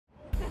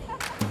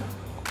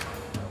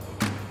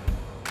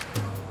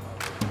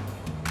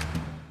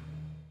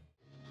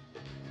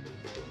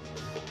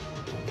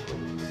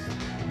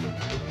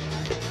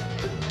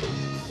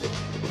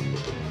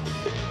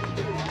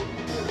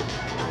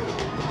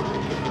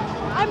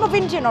I'm of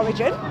Indian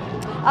origin,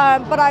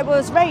 but I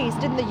was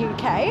raised in the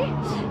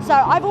UK, so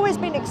I've always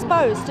been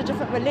exposed to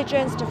different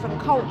religions,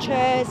 different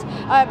cultures,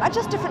 and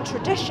just different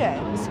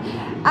traditions.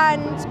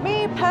 And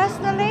me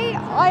personally,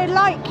 I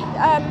like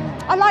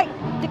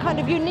the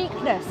kind of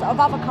uniqueness of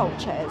other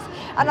cultures,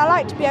 and I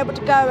like to be able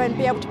to go and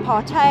be able to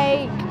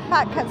partake.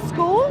 Back at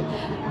school,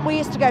 we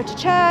used to go to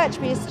church,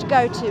 we used to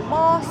go to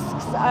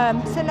mosques,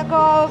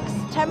 synagogues,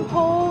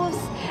 temples,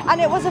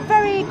 and it was a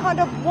very kind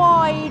of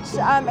wide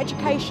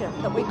education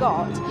that we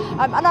got.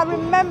 And I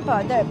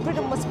remember that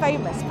Britain was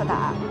famous for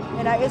that.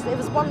 You know, it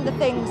was one of the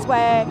things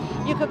where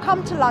you could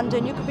come to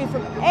London, you could be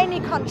from any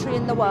country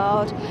in the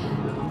world,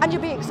 and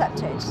you'd be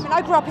accepted. I mean,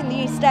 I grew up in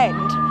the East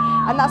End,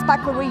 and that's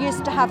back when we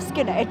used to have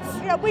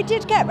skinheads. You know, we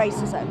did get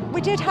racism.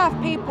 We did have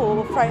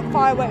people throwing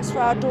fireworks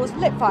through our doors,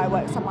 lit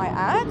fireworks I might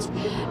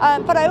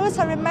add. But I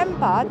also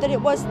remember that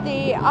it was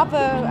the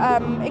other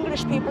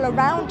English people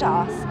around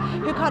us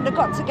who kind of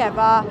got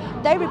together,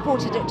 they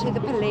reported it to the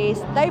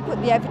police, they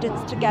put the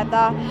evidence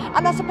together,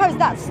 and I suppose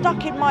that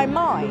stuck in my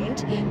mind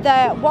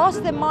that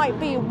whilst there might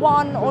be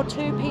one or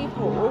two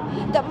people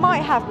that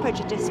might have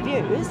prejudiced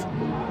views,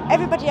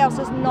 everybody else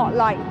is not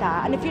like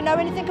that. And if you know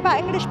anything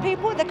about English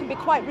people, they can be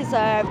quite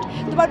reserved.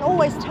 They won't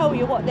always tell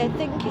you what they're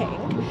thinking,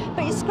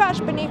 but you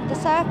scratch beneath the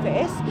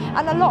surface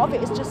and a lot of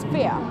it is just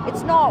fear.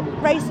 It's not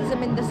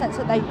racism in the sense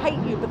that they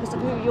hate you because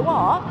of who you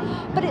are,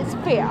 but it's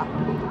fear.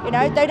 You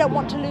know, they don't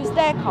want to lose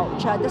their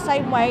culture the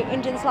same way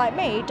Indians like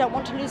me don't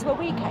want to lose where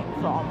we came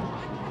from.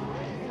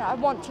 I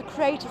want to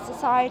create a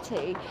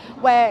society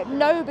where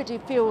nobody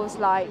feels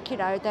like, you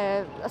know,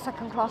 they're a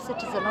second-class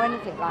citizen or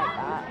anything like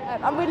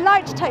that. And we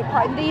like to take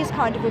part in these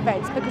kind of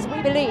events because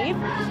we believe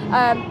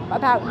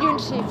about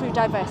unity through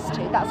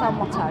diversity. That's our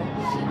motto.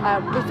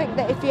 We think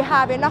that if you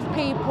have enough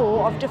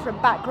people of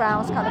different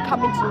backgrounds kind of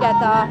coming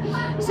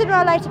together, sooner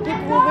or later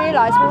people will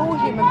realise we're all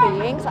human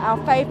beings. Our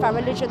faith, our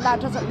religion,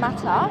 that doesn't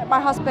matter. My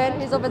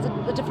husband is of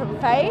a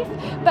different faith,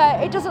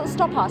 but it doesn't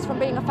stop us from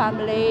being a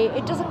family.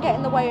 It doesn't get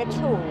in the way at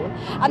all.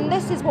 And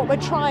this is what we're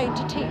trying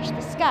to teach the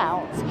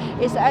Scouts,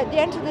 is that at the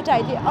end of the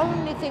day, the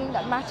only thing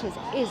that matters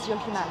is your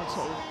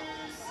humanity.